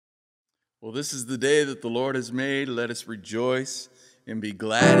Well, this is the day that the Lord has made. Let us rejoice and be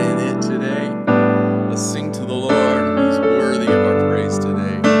glad in it today. Let's sing to the Lord. He's worthy of our praise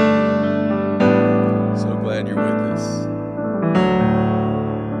today. So glad you're with us.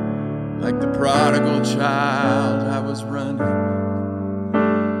 Like the prodigal child, I was running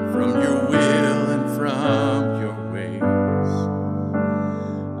from your will and from your ways.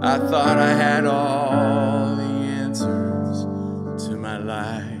 I thought I had all the answers to my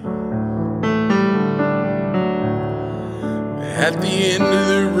life. At the end of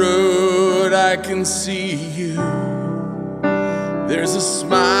the road, I can see you. There's a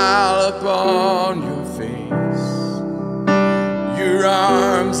smile upon your face. Your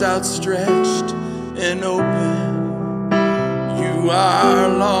arms outstretched and open. You are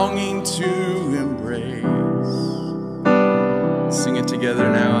longing to embrace. Sing it together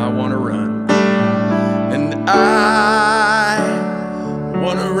now. I want to run. And I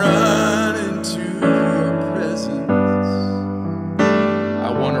want to run into your presence. I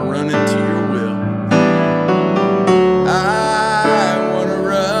want to run into your will. I want to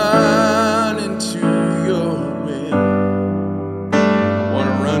run into your will. I want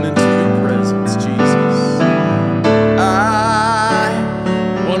to run into your presence, Jesus. I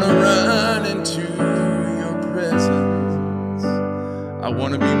want to run into your presence. I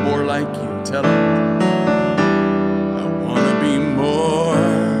want to be more like you. Tell them. I want to be more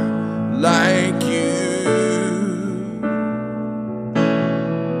like you.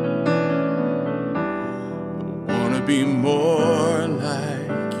 Be more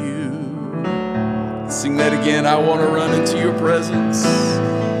like you. Sing that again. I want to run into your presence.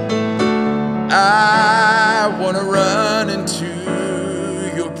 I want to run into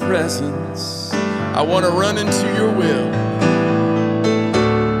your presence. I want to run into your will.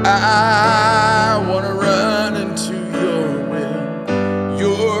 I want to run into your will,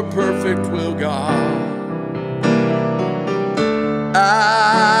 your perfect will, God.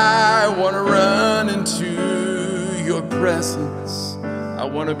 I want to run into your presence. I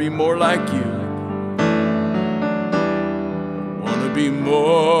want to be more like you. I want to be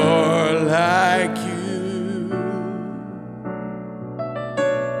more like you.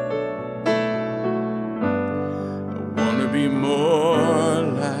 I want to be more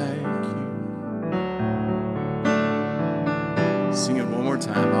like you. Sing it one more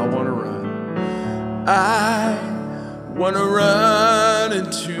time. I want to run. I want to run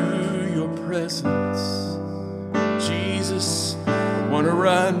into your presence. Jesus, I want to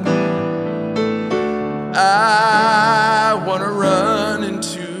run. I want to run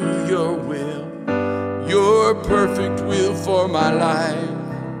into your will, your perfect will for my life.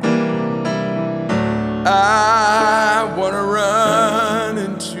 I want to run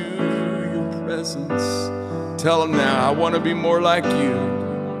into your presence. Tell them now, I want to be more like you.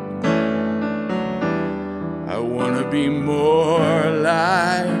 I want to be more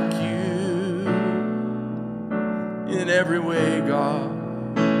like you. In every way, God.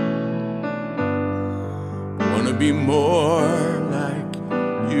 I want to be more like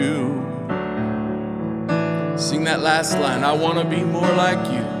you. Sing that last line. I want to be more like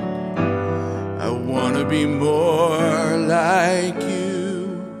you. I want to be more like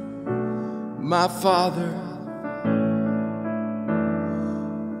you, my Father.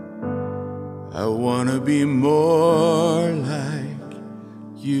 I want to be more like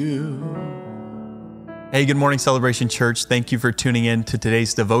you. Hey, good morning, Celebration Church. Thank you for tuning in to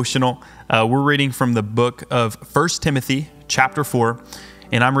today's devotional. We're reading from the book of 1 Timothy chapter 4,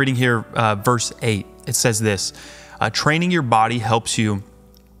 and I'm reading here verse 8. It says this, training your body helps you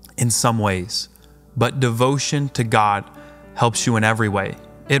in some ways, but devotion to God helps you in every way.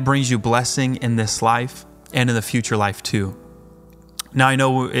 It brings you blessing in this life and in the future life too. Now, I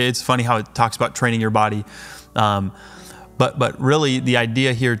know it's funny how it talks about training your body, but really the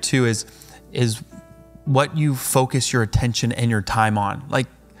idea here too is what you focus your attention and your time on. Like,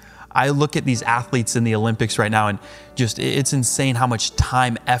 I look at these athletes in the Olympics right now, and just it's insane how much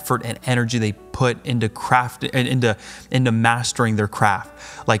time, effort, and energy they put into craft and into mastering their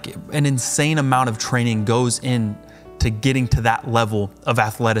craft. Like, an insane amount of training goes into getting to that level of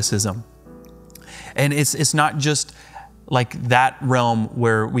athleticism. And it's not just like that realm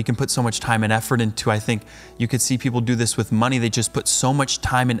where we can put so much time and effort into. I think you could see people do this with money. They just put so much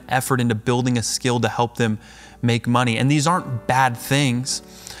time and effort into building a skill to help them make money. And these aren't bad things,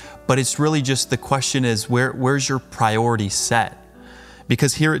 but it's really just the question is where's your priority set?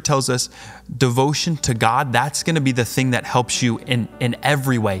 Because here it tells us devotion to God, that's going to be the thing that helps you in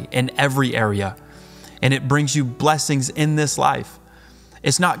every way, in every area. And it brings you blessings in this life.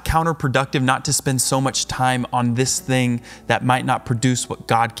 It's not counterproductive not to spend so much time on this thing that might not produce what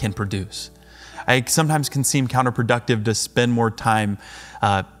God can produce. It sometimes can seem counterproductive to spend more time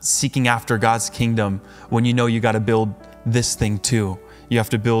seeking after God's kingdom when you know you got to build this thing too. You have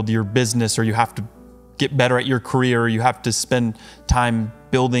to build your business, or you have to get better at your career, or you have to spend time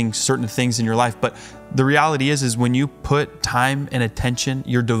building certain things in your life. But the reality is when you put time and attention,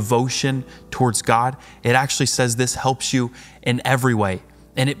 your devotion towards God, it actually says this helps you in every way.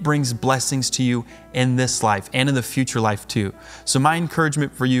 And it brings blessings to you in this life and in the future life too. So my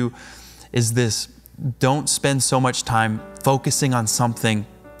encouragement for you is this: don't spend so much time focusing on something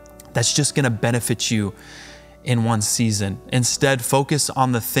that's just going to benefit you in one season. Instead, focus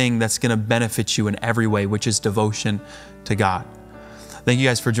on the thing that's going to benefit you in every way, which is devotion to God. Thank you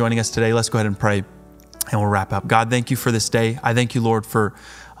guys for joining us today. Let's go ahead and pray, and we'll wrap up. God, thank you for this day. I thank you, Lord, for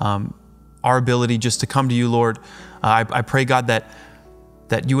our ability just to come to you, Lord. I pray, God,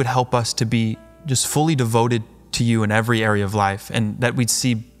 that you would help us to be just fully devoted to you in every area of life, and that we'd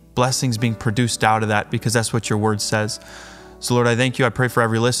see blessings being produced out of that, because that's what your word says. So Lord, I thank you. I pray for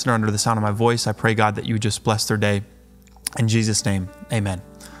every listener under the sound of my voice. I pray, God, that you would just bless their day. In Jesus' name, amen.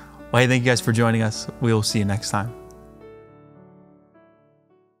 Well, hey, thank you guys for joining us. We will see you next time.